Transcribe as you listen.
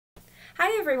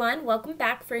Hi everyone, welcome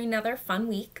back for another fun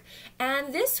week.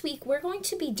 And this week we're going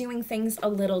to be doing things a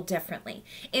little differently.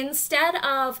 Instead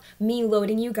of me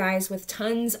loading you guys with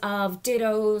tons of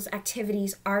dittos,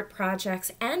 activities, art projects,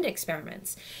 and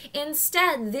experiments,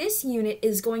 instead this unit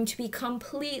is going to be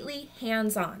completely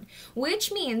hands-on,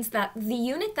 which means that the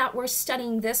unit that we're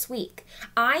studying this week,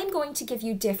 I'm going to give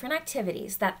you different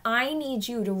activities that I need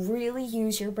you to really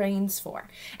use your brains for.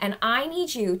 And I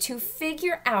need you to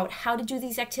figure out how to do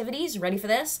these activities, ready for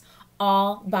this,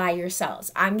 all by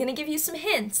yourselves. I'm going to give you some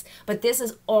hints, but this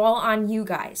is all on you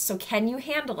guys. So can you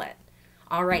handle it?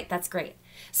 All right, that's great.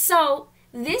 So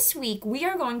this week we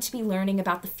are going to be learning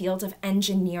about the field of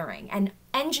engineering and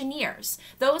engineers.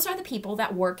 Those are the people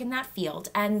that work in that field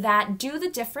and that do the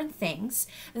different things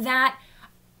that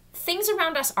things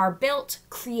around us are built,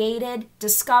 created,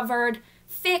 discovered,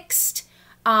 fixed,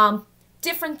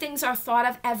 different things are thought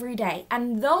of every day.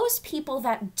 And those people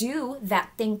that do that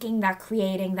thinking, that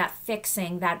creating, that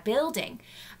fixing, that building,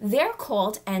 they're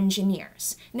called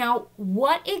engineers. Now,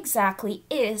 what exactly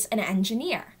is an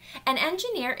engineer? An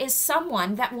engineer is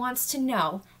someone that wants to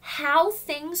know how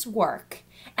things work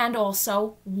and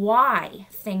also why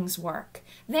things work.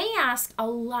 They ask a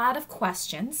lot of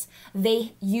questions.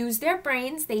 They use their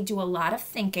brains. They do a lot of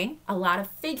thinking, a lot of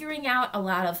figuring out, a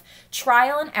lot of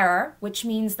trial and error, which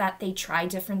means that they try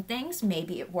different things.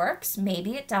 Maybe it works,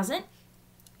 maybe it doesn't.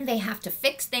 They have to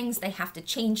fix things, they have to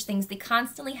change things, they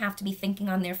constantly have to be thinking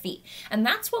on their feet. And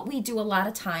that's what we do a lot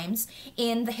of times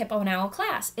in the Hippo and Owl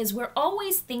class, is we're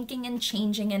always thinking and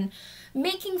changing and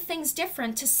making things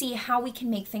different to see how we can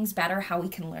make things better, how we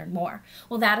can learn more.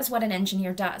 Well, that is what an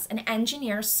engineer does. An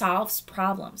engineer solves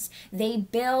problems. They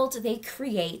build, they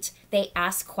create, they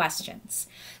ask questions.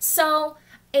 So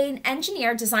an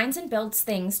engineer designs and builds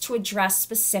things to address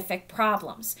specific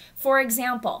problems. For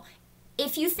example,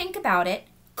 if you think about it,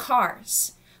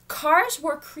 cars. Cars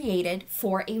were created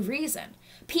for a reason.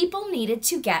 People needed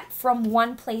to get from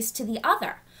one place to the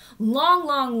other.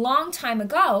 Long time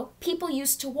ago, people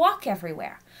used to walk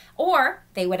everywhere, or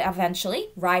they would eventually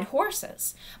ride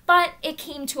horses. But it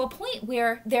came to a point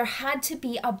where there had to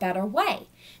be a better way.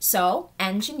 So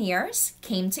engineers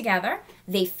came together,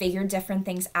 they figured different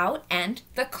things out, and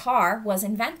the car was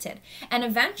invented. And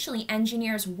eventually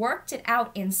engineers worked it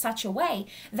out in such a way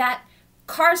that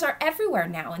cars are everywhere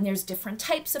now, and there's different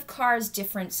types of cars,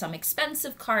 some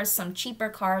expensive cars, some cheaper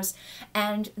cars,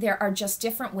 and there are just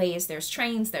different ways. There's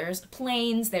trains, there's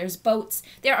planes, there's boats.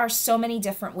 There are so many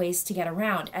different ways to get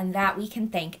around, and that we can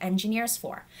thank engineers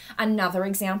for. Another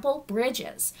example,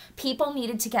 bridges. People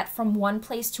needed to get from one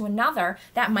place to another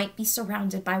that might be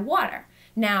surrounded by water.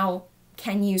 Now,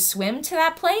 can you swim to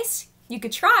that place? You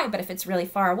could try, but if it's really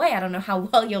far away, I don't know how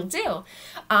well you'll do.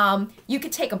 You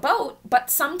could take a boat, but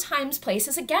sometimes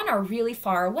places, again, are really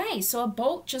far away. So a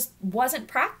boat just wasn't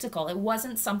practical. It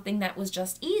wasn't something that was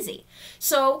just easy.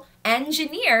 So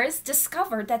engineers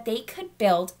discovered that they could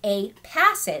build a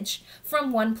passage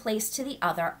from one place to the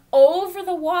other over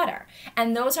the water.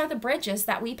 And those are the bridges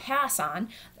that we pass on.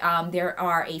 There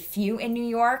are a few in New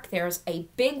York. There's a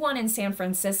big one in San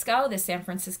Francisco, the San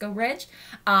Francisco Bridge.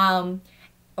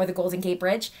 Or the Golden Gate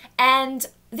Bridge, and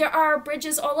there are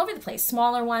bridges all over the place.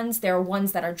 Smaller ones, there are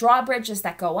ones that are drawbridges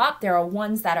that go up, there are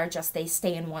ones that are just, they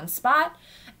stay in one spot.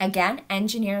 Again,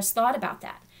 engineers thought about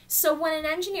that. So when an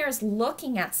engineer is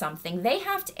looking at something, they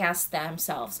have to ask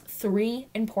themselves 3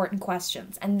 important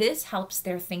questions, and this helps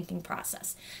their thinking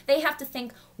process. They have to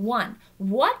think, 1,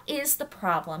 what is the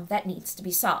problem that needs to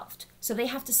be solved? So they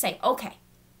have to say, okay,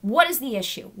 what is the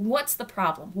issue? What's the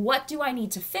problem? What do I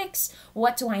need to fix?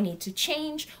 What do I need to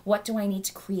change? What do I need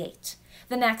to create?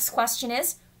 The next question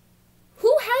is,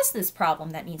 who has this problem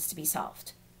that needs to be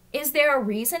solved? Is there a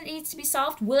reason it needs to be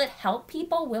solved? Will it help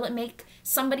people? Will it make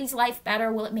somebody's life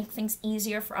better? Will it make things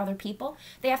easier for other people?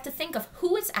 They have to think of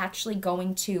who it's actually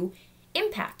going to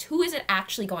impact. Who is it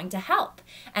actually going to help?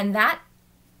 And that,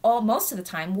 most of the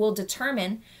time, will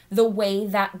determine the way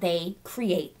that they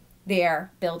create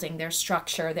their building, their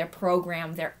structure, their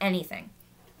program, their anything.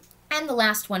 And the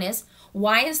last one is,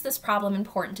 why is this problem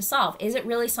important to solve? Is it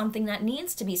really something that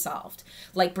needs to be solved?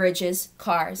 Like bridges,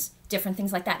 cars, different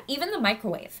things like that. Even the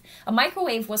microwave. A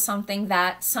microwave was something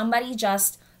that somebody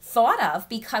just thought of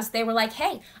because they were like,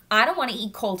 hey, I don't want to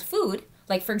eat cold food.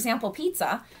 Like, for example,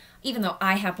 pizza, even though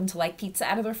I happen to like pizza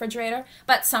out of the refrigerator,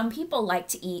 but some people like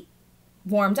to eat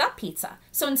warmed up pizza.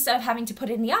 So instead of having to put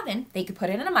it in the oven, they could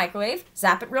put it in a microwave,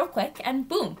 zap it real quick, and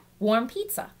boom, warm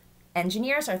pizza.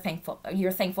 Engineers are thankful.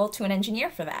 You're thankful to an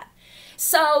engineer for that.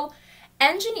 So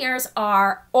engineers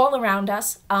are all around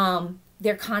us.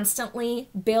 They're constantly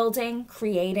building,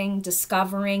 creating,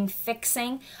 discovering,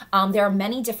 fixing. There are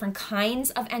many different kinds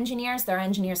of engineers. There are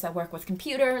engineers that work with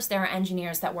computers. There are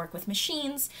engineers that work with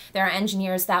machines. There are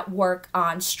engineers that work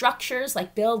on structures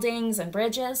like buildings and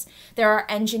bridges. There are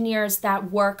engineers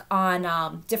that work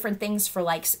on different things for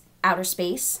like outer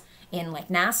space in like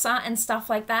NASA and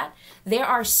stuff like that. There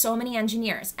are so many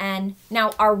engineers. And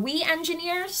now, are we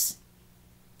engineers?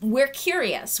 We're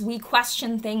curious. We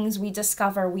question things. We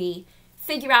discover. We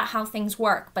figure out how things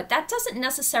work, but that doesn't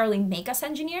necessarily make us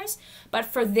engineers. But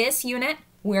for this unit,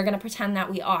 we're going to pretend that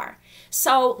we are.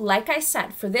 So like I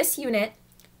said, for this unit,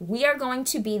 we are going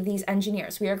to be these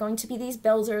engineers. We are going to be these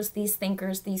builders, these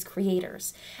thinkers, these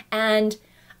creators. And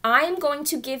I am going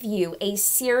to give you a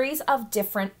series of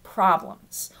different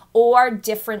problems or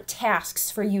different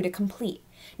tasks for you to complete.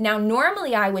 Now,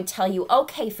 normally I would tell you,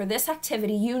 okay, for this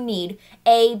activity, you need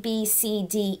A, B, C,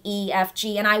 D, E, F,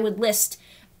 G, and I would list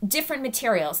different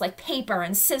materials like paper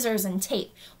and scissors and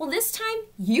tape. Well, this time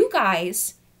you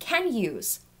guys can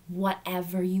use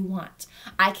whatever you want.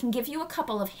 I can give you a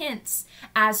couple of hints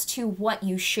as to what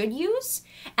you should use,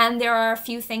 and there are a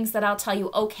few things that I'll tell you,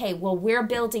 okay, well, we're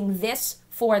building this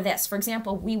for this. For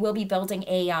example, we will be building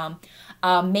a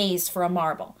maze for a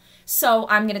marble. So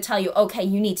I'm going to tell you, okay,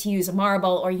 you need to use a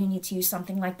marble or you need to use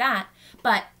something like that.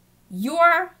 But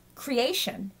your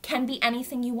creation can be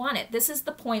anything you want it. This is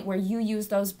the point where you use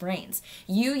those brains.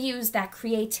 You use that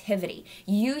creativity.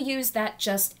 You use that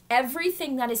just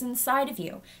everything that is inside of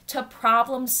you to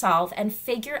problem solve and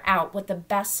figure out what the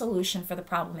best solution for the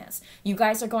problem is. You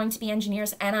guys are going to be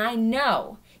engineers, and I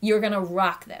know you're going to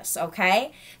rock this,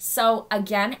 okay? So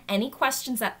again, any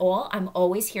questions at all, I'm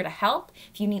always here to help.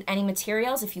 If you need any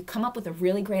materials, if you come up with a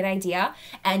really great idea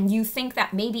and you think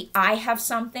that maybe I have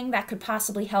something that could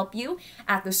possibly help you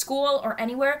at the school or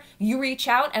anywhere, you reach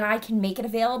out and I can make it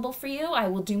available for you. I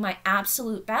will do my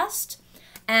absolute best,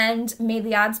 and may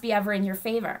the odds be ever in your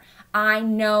favor. I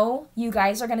know you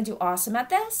guys are going to do awesome at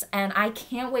this, and I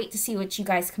can't wait to see what you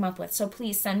guys come up with. So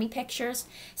please send me pictures,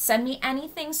 send me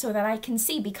anything so that I can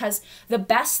see, because the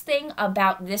best thing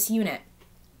about this unit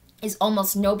is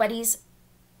almost nobody's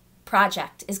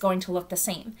project is going to look the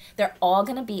same. They're all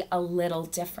going to be a little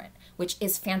different, which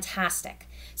is fantastic.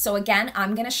 So again,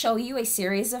 I'm going to show you a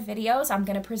series of videos. I'm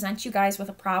going to present you guys with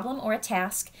a problem or a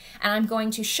task, and I'm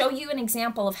going to show you an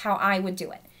example of how I would do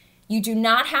it. You do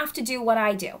not have to do what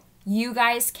I do. You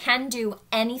guys can do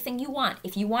anything you want.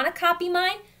 If you want to copy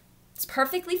mine, it's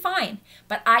perfectly fine.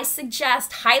 But I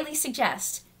suggest, highly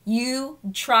suggest, you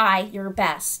try your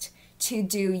best to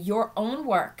do your own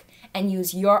work and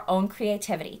use your own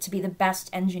creativity to be the best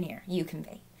engineer you can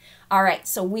be. All right,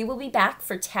 so we will be back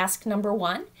for task number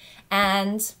 1,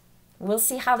 and we'll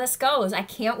see how this goes. I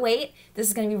can't wait. This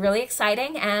is going to be really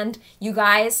exciting, and you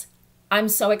guys, I'm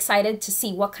so excited to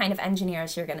see what kind of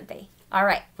engineers you're going to be. All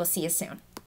right, we'll see you soon.